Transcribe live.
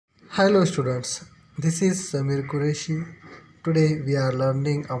Hello students, this is Samir Qureshi. Today we are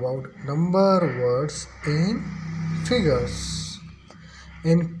learning about number words in figures.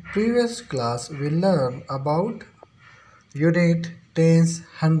 In previous class we learned about unit, tens,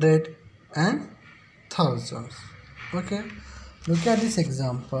 hundred and thousands. Okay, look at this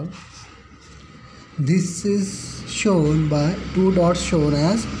example. This is shown by two dots shown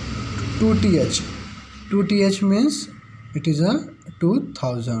as 2th. 2th means it is a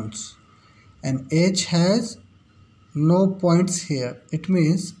 2000s and h has no points here. It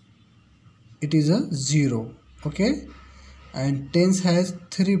means it is a 0. Okay, and tens has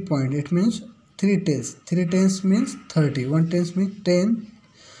 3 points. It means 3 tens. 3 tens means 30. 1 tens means 10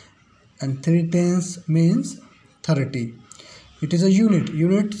 and 3 tens means 30. It is a unit.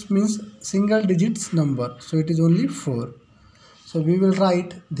 Unit means single digits number, so it is only 4. So we will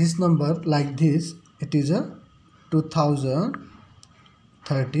write this number like this. It is a 2034.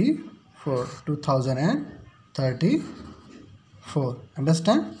 2034.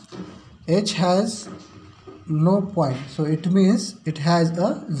 Understand? H has no point, so it means it has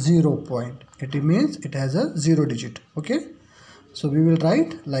a 0 point. It means it has a 0 digit. Okay, so we will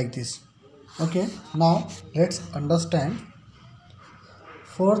write like this. Okay, now let's understand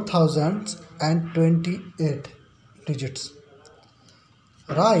 4028 digits.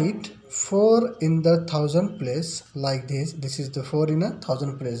 Write 4 in the thousand place like this. This is the 4 in a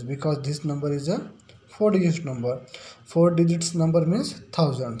thousand place because this number is a 4 digit number. 4 digits number means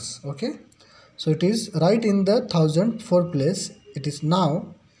thousands. Okay, so it is right in the 1004 place. It is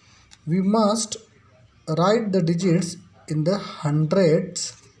now we must write the digits in the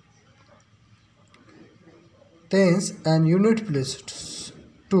hundreds, tens and unit place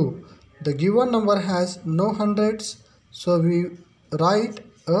too. The given number has no hundreds, so we write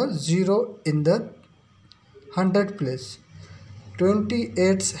a 0 in the 100 place.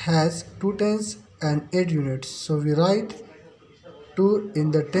 28 has 2 tens and 8 units, so we write 2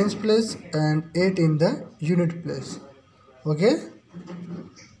 in the tens place and 8 in the unit place. Okay,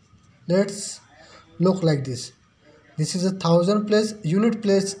 let's look like this. This is a 1000 place. Unit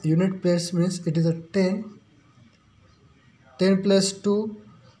place means it is a 10 plus 2,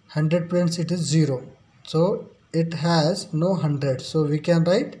 100 plus it is 0, so it has no 100, so we can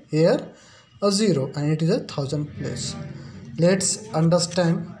write here a 0 and it is a 1000 place. Let's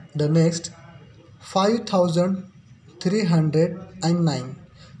understand the next 5309.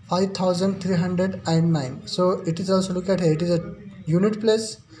 5309, so it is also, look at here, it is a unit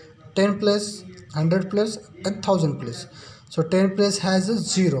place, 10 place, 100 place and 1000 place. So 10 place has a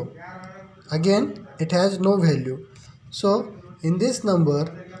 0, again it has no value. So in this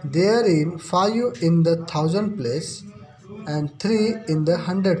number there is 5 in the 1000 place and 3 in the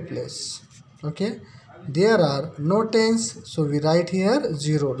 100 place. Okay, there are no tens, so we write here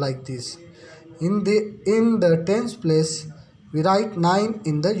 0 like this. In the tens place we write 9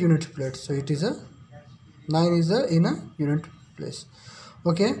 in the unit place, so it is a 9 is a in a unit place.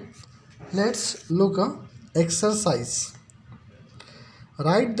 Okay, let's look a exercise.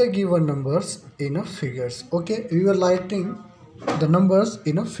 Write the given numbers in a figures. Okay, we were writing the numbers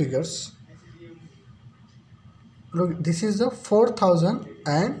in a figures. Look, this is the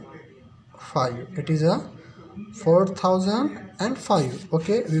 4005. It is a 4005.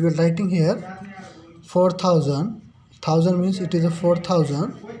 Okay, we were writing here 4000. 1000 means it is a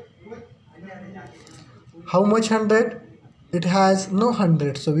 4000. How much 100? It has no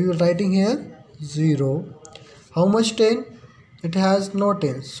 100, so we were writing here 0. How much 10? It has no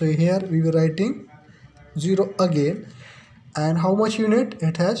 10, so here we were writing 0 again. And how much unit?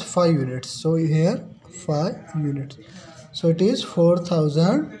 It has 5 units, so here 5 units, so it is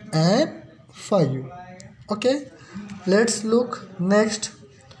 4005. Okay, let's look next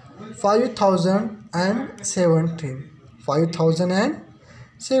 5017.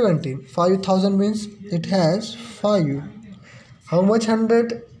 5017. 5000 means it has 5. How much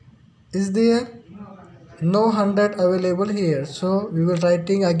 100 is there? No 100 available here, so we will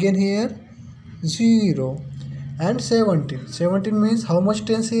writing again here 0. And 17 means how much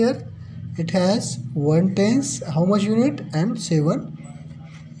tens here? It has 1 tens. How much unit? And 7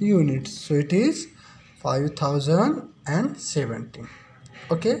 units, so it is 5017.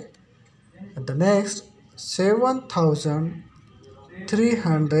 Okay, and the next 7313.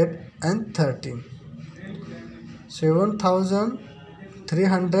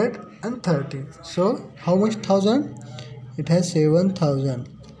 7313. So how much thousand? It has 7000.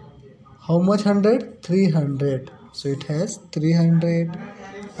 How much 100? 300, so it has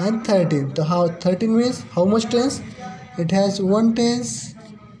 313. So how 13 means how much tens? It has 1 tens.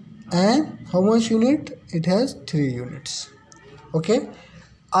 And how much unit? It has 3 units. Okay,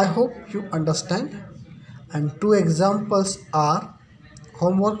 I hope you understand. And two examples are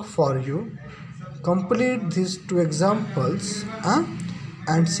homework for you. Complete these two examples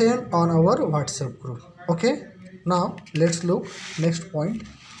and send on our WhatsApp group. Okay. Now let's look next point.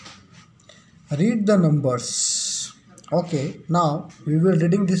 Read the numbers. Okay. Now we will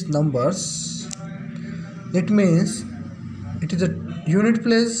reading these numbers. It means it is a unit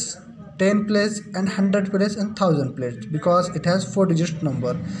place, 10 place and 100 place and 1000 place because it has 4 digit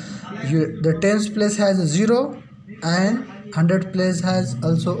number. The tens place has a 0 and 100 place has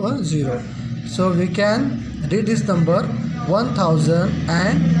also a 0. So we can read this number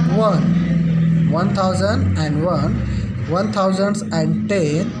 1001, 1001,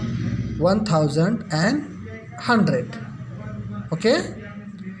 1010, 1100. Okay,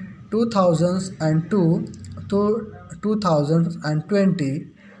 2002, 2020,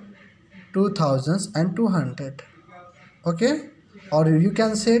 2200. Okay, or you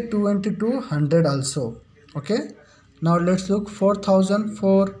can say 2200 also. Okay, now let's look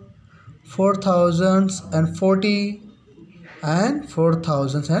 4004, 4040 and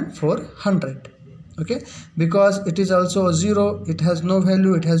 4400. Okay, because it is also a 0, it has no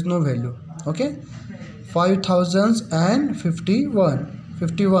value, it has no value. Okay, 5051,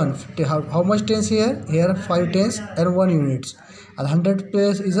 51, 50. How much tens here? Here 5 tens and 1 units, and 100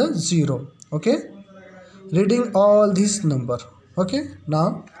 place is a 0. Okay, reading all these number. Okay,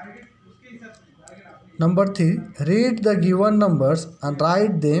 now number 3, read the given numbers and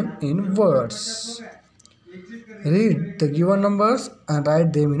write them in words. Read the given numbers and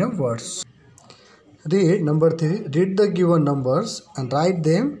write them in a words. Read number 3, read the given numbers and write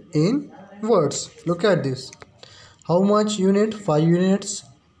them in words. Look at this. How much unit? 5 units,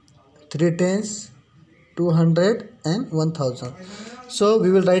 3 tens, 200 and 1000. So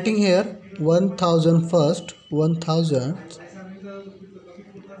we will writing here 1000 first. 1000.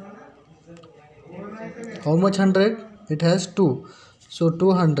 How much 100? It has 2. So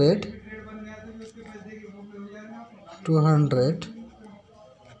 200. 200.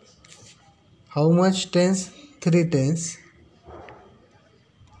 How much tens? 3 tens.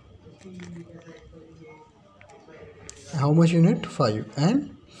 How much unit? 5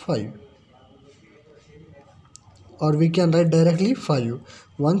 and 5. Or we can write directly 5.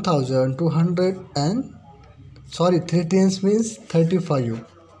 1200 and 3 tens means 35.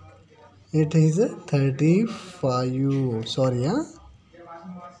 It is 35. Sorry,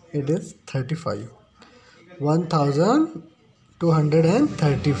 it is 35.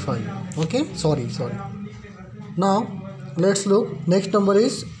 1235. Okay, sorry. Now let's look. Next number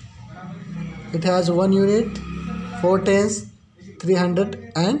is, it has 1 unit, 4 tens,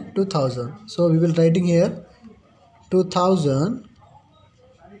 300 and 2000. So we will writing here 2000,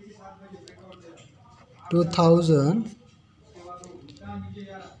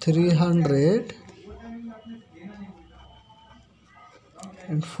 300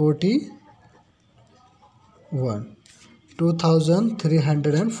 and 41.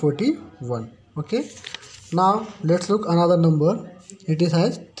 2341. Okay, now let's look another number. It is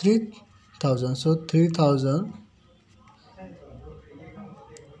has 3000. So 3000,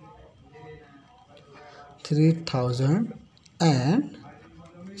 3007.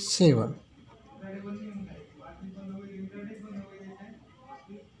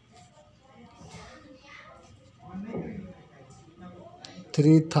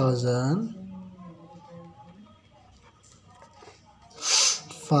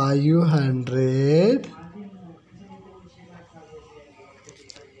 3500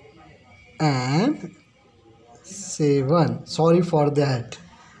 and 7. Sorry for that.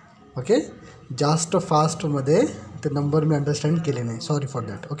 Okay, just fast मध्ये the number me understand केले नाही. Sorry for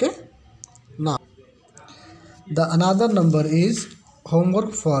that. Okay, now the another number is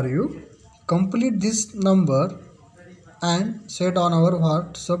homework for you. Complete this number and set on our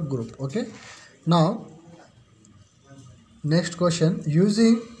WhatsApp group. Okay, now next question.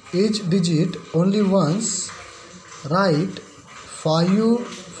 Using each digit only once, write 5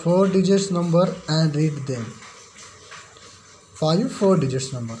 4 digits number and read them. 5 4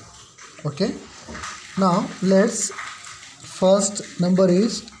 digits number. Okay, now let's first number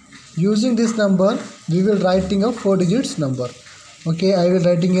is, using this number we will writing a 4 digits number. Okay, I will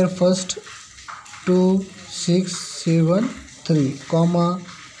writing here first 2673 comma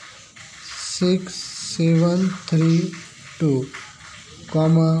 6732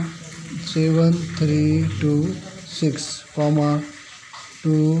 comma 7326 comma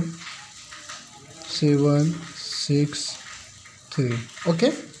 2763.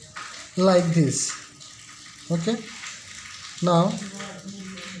 Okay, like this. Okay, now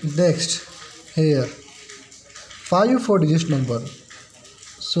next here 5 4 digit number.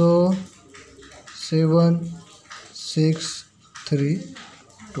 So 7 6 3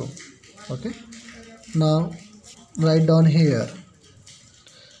 2. Okay, now write down here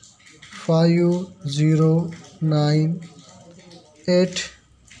 5 0 9 8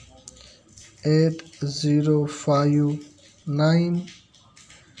 8 0 5 9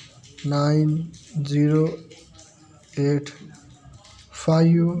 9 0 8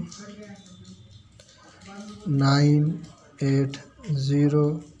 5 9 8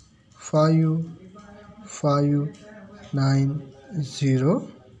 0 5 5 9 0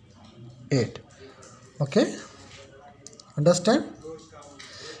 8. Okay, understand?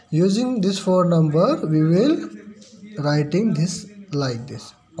 Using this four number we will writing this like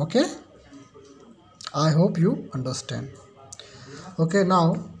this. Okay, I hope you understand. Okay, now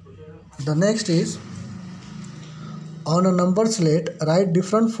the next is on a number slate write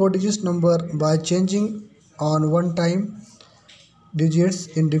different 4 digit number by changing on one time digits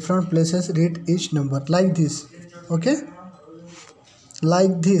in different places. Read each number like this. Okay,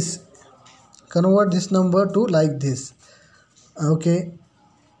 like this, convert this number to like this. Okay,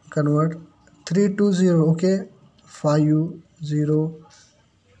 convert 320. Okay, 5 0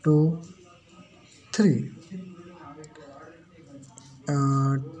 2 3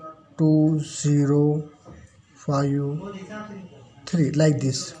 2 0 5 3 like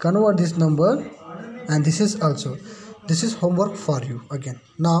this. Convert this number, and this is also, this is homework for you again.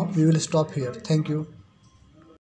 Now we will stop here. Thank you.